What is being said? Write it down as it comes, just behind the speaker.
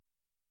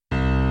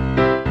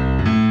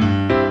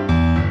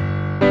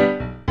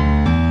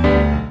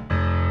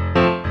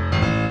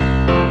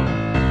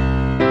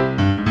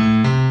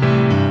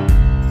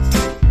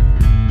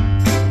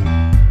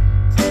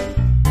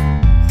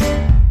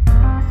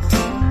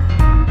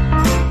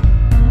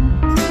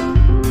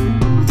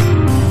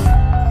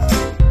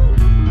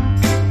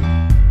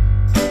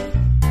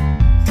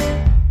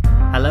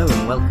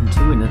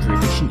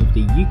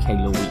UK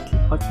Law Weekly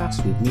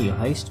podcast with me, your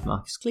host,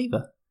 Marcus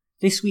Cleaver.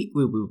 This week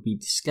we will be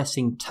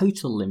discussing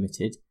Totel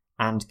Limited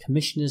and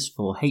Commissioners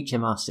for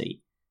HMRC,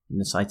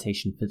 and the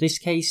citation for this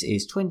case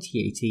is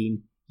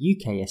 2018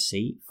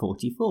 UKSC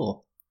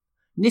 44.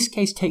 And this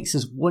case takes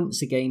us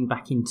once again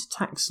back into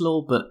tax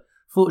law, but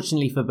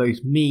fortunately for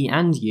both me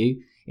and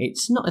you,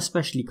 it's not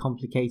especially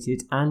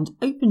complicated and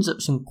opens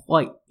up some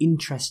quite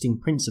interesting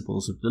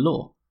principles of the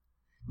law.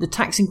 The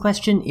tax in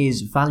question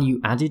is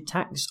value added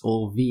tax,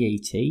 or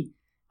VAT,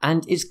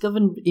 and it's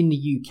governed in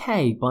the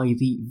UK by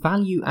the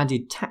Value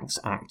Added Tax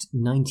Act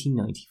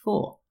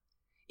 1994.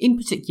 In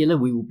particular,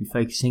 we will be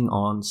focusing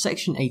on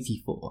Section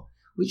 84,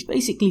 which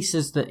basically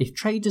says that if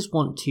traders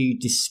want to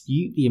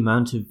dispute the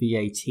amount of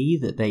VAT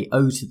that they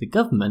owe to the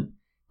government,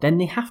 then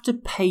they have to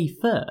pay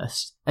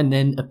first and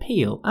then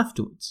appeal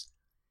afterwards.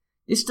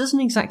 This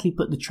doesn't exactly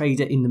put the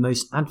trader in the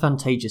most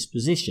advantageous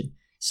position,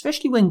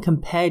 especially when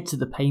compared to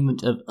the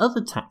payment of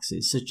other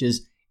taxes such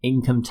as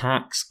income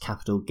tax,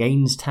 capital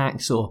gains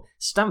tax, or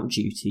stamp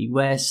duty,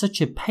 where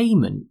such a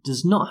payment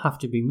does not have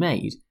to be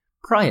made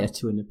prior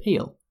to an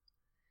appeal.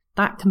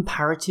 That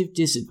comparative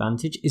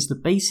disadvantage is the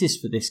basis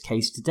for this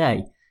case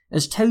today,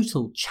 as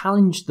Totel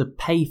challenged the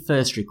pay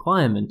first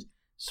requirement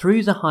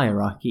through the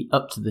hierarchy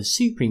up to the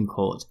Supreme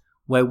Court,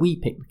 where we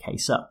pick the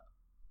case up.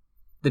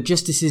 The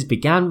justices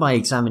began by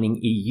examining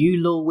EU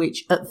law,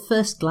 which at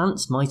first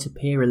glance might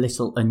appear a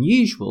little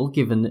unusual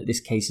given that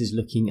this case is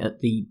looking at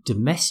the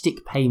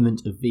domestic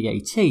payment of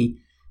VAT,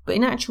 but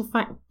in actual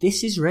fact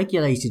this is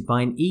regulated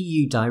by an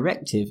EU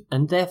directive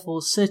and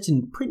therefore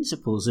certain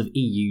principles of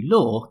EU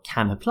law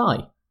can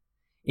apply.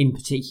 In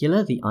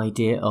particular, the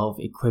idea of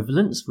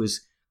equivalence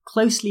was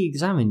closely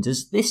examined,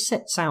 as this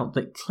sets out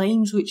that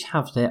claims which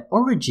have their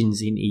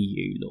origins in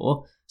EU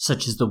law,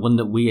 such as the one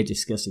that we are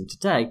discussing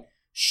today,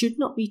 should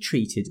not be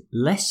treated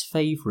less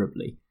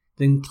favourably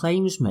than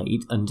claims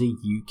made under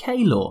UK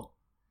law.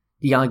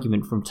 The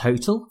argument from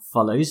Totel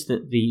follows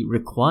that the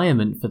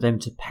requirement for them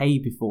to pay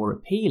before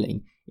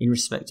appealing in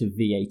respect of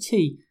VAT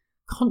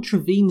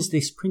contravenes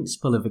this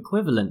principle of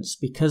equivalence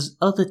because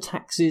other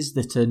taxes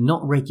that are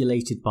not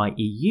regulated by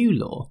EU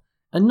law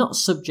are not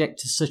subject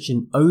to such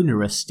an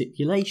onerous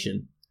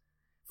stipulation.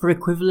 For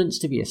equivalence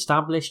to be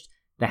established,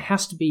 there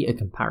has to be a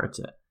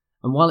comparator.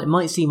 And while it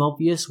might seem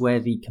obvious where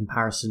the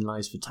comparison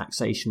lies for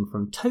taxation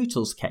from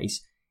Totel's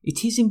case,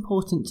 it is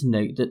important to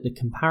note that the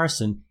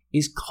comparison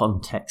is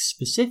context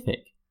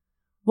specific.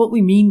 What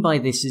we mean by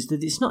this is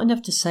that it's not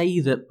enough to say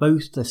that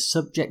both the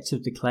subject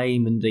of the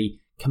claim and the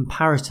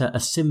comparator are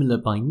similar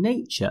by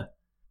nature,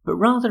 but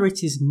rather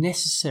it is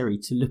necessary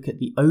to look at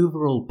the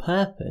overall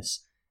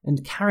purpose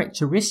and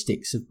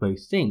characteristics of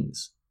both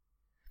things.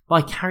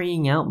 By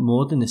carrying out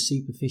more than a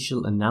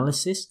superficial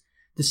analysis,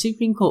 the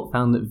Supreme Court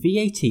found that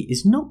VAT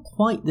is not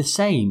quite the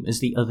same as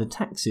the other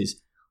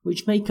taxes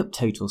which make up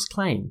Totel's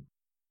claim.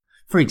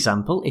 For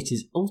example, it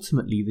is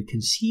ultimately the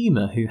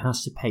consumer who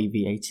has to pay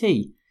VAT.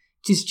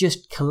 It is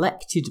just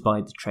collected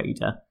by the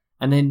trader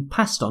and then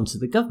passed on to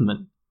the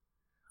government.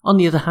 On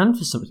the other hand,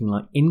 for something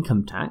like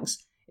income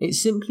tax,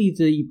 it's simply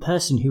the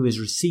person who has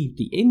received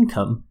the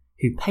income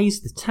who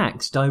pays the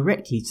tax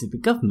directly to the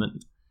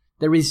government.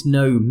 There is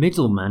no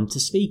middleman to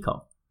speak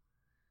of.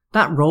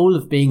 That role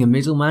of being a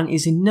middleman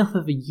is enough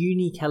of a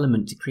unique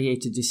element to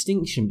create a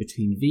distinction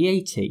between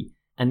VAT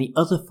and the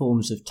other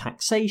forms of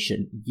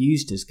taxation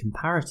used as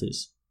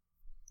comparators.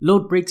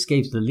 Lord Briggs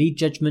gave the lead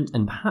judgment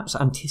and perhaps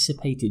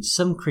anticipated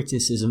some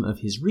criticism of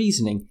his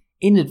reasoning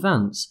in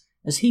advance,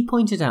 as he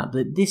pointed out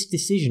that this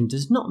decision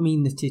does not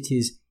mean that it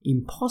is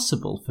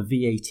impossible for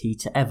VAT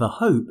to ever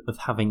hope of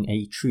having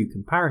a true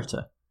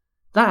comparator.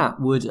 That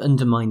would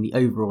undermine the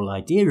overall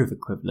idea of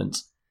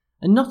equivalence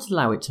and not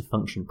allow it to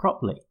function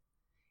properly.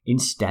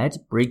 Instead,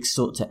 Briggs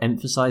sought to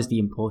emphasise the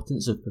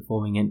importance of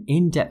performing an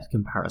in-depth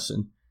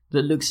comparison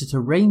that looks at a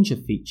range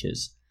of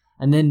features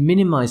and then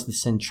minimise the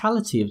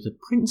centrality of the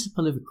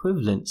principle of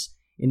equivalence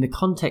in the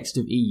context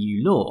of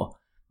EU law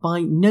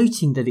by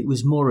noting that it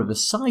was more of a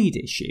side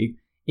issue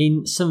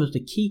in some of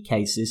the key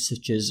cases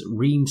such as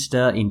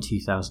Reemster in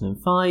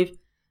 2005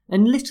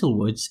 and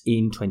Littlewoods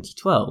in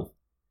 2012.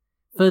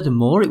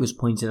 Furthermore, it was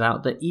pointed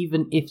out that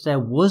even if there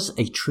was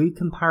a true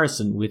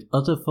comparison with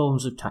other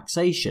forms of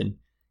taxation,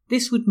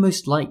 this would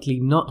most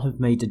likely not have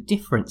made a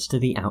difference to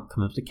the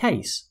outcome of the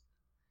case.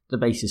 The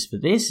basis for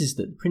this is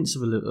that the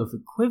principle of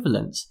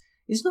equivalence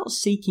is not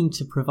seeking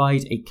to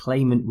provide a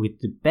claimant with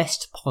the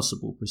best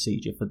possible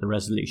procedure for the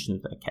resolution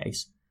of their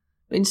case,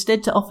 but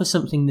instead to offer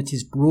something that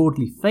is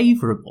broadly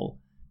favourable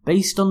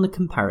based on the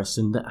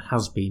comparison that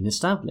has been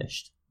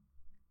established.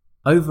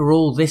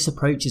 Overall, this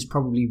approach is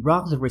probably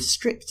rather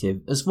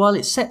restrictive, as while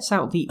it sets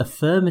out the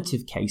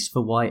affirmative case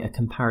for why a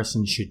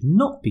comparison should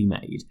not be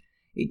made,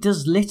 it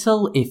does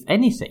little, if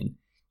anything,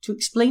 to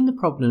explain the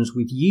problems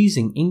with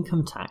using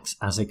income tax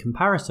as a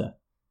comparator.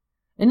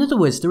 In other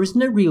words, there is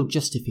no real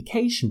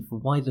justification for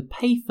why the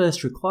pay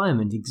first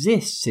requirement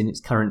exists in its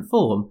current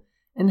form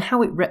and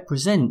how it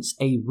represents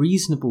a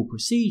reasonable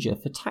procedure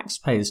for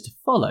taxpayers to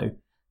follow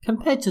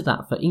compared to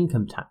that for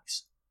income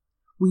tax.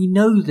 We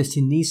know that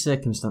in these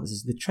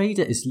circumstances the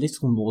trader is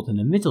little more than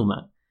a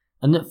middleman,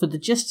 and that for the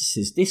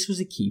justices this was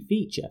a key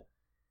feature.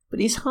 But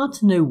it's hard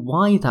to know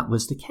why that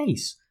was the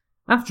case.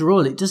 After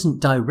all, it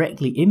doesn't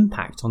directly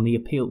impact on the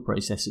appeal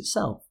process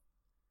itself.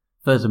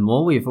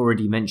 Furthermore, we have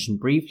already mentioned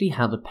briefly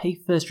how the pay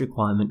first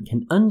requirement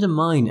can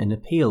undermine an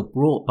appeal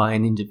brought by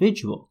an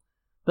individual,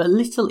 but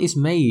little is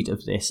made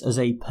of this as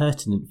a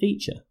pertinent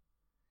feature.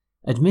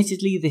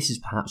 Admittedly, this is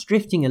perhaps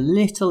drifting a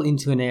little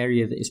into an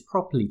area that is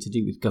properly to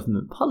do with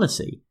government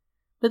policy,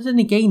 but then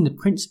again the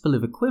principle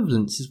of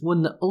equivalence is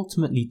one that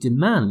ultimately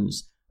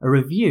demands a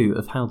review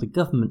of how the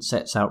government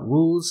sets out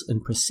rules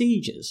and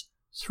procedures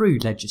through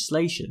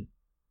legislation.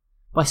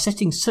 By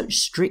setting such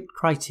strict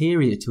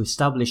criteria to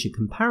establish a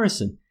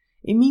comparison,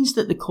 it means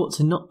that the courts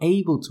are not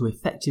able to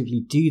effectively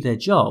do their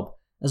job,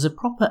 as a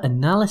proper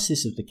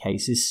analysis of the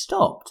case is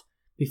stopped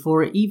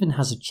before it even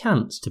has a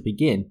chance to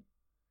begin.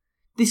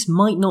 This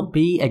might not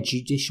be a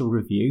judicial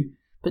review,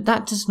 but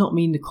that does not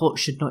mean the court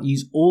should not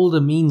use all the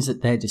means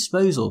at their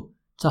disposal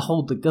to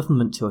hold the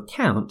government to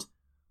account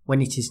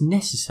when it is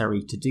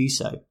necessary to do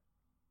so.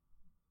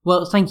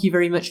 Well, thank you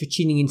very much for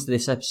tuning into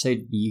this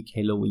episode of the UK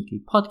Law Weekly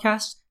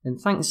podcast, and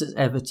thanks as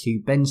ever to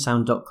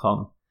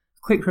bensound.com.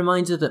 Quick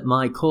reminder that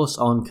my course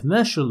on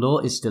commercial law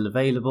is still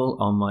available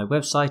on my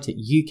website at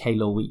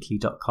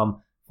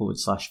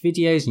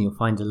uklawweekly.com/videos, and you'll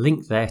find a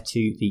link there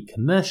to the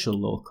commercial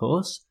law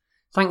course.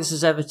 Thanks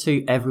as ever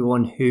to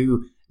everyone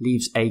who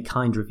leaves a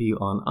kind review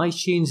on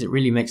iTunes. It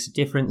really makes a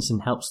difference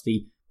and helps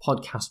the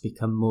podcast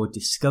become more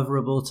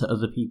discoverable to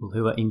other people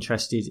who are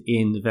interested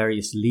in the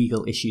various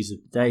legal issues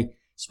of the day,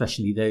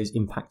 especially those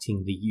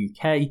impacting the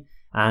UK.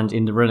 And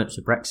in the run-up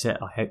to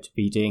Brexit, I hope to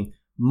be doing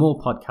more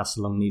podcasts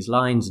along these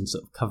lines and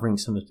sort of covering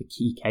some of the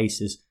key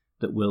cases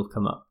that will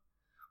come up.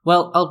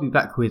 Well, I'll be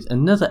back with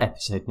another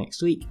episode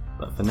next week,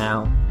 but for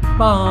now,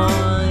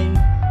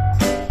 bye!